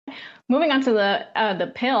Moving on to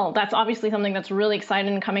the pill, that's obviously something that's really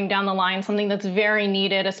exciting coming down the line, something that's very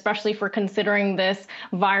needed, especially for considering this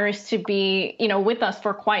virus to be, with us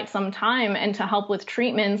for quite some time and to help with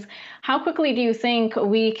treatments. How quickly do you think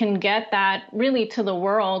we can get that really to the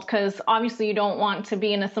world? Because obviously you don't want to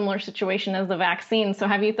be in a similar situation as the vaccine. So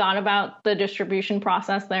have you thought about the distribution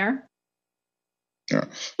process there? Yeah.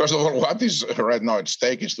 First of all, what is right now at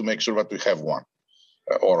stake is to make sure that we have one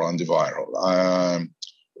oral antiviral.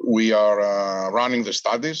 We are running the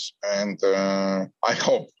studies, and I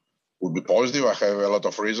hope will be positive. I have a lot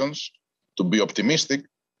of reasons to be optimistic,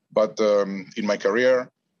 but in my career,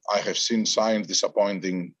 I have seen science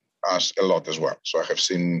disappointing us a lot as well. So I have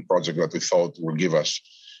seen projects that we thought will give us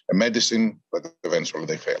a medicine, but eventually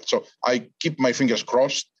they failed. So I keep my fingers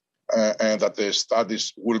crossed and that the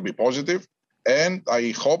studies will be positive, and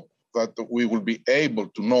I hope that we will be able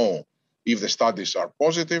to know if the studies are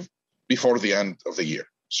positive before the end of the year.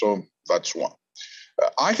 So that's one.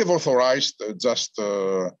 I have authorized just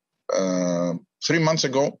 3 months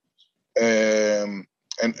ago a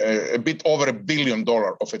bit over $1 billion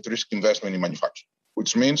of at-risk investment in manufacturing,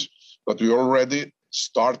 which means that we already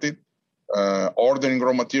started ordering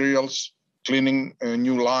raw materials, cleaning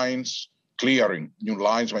new lines, clearing new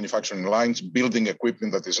lines, manufacturing lines, building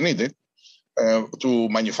equipment that is needed to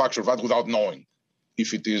manufacture that without knowing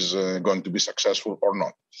if it is going to be successful or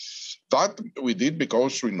not. That we did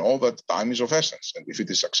because we know that time is of essence. And if it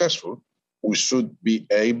is successful, we should be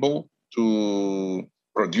able to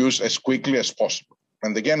produce as quickly as possible.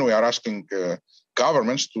 And again, we are asking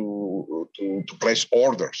governments to place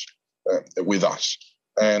orders with us.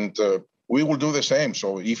 And we will do the same.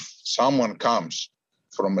 So if someone comes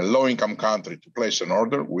from a low-income country to place an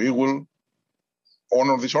order, we will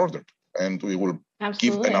honor this order. And we will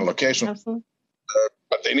give an allocation.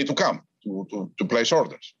 But they need to come to place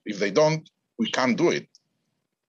orders. If they don't, we can't do it.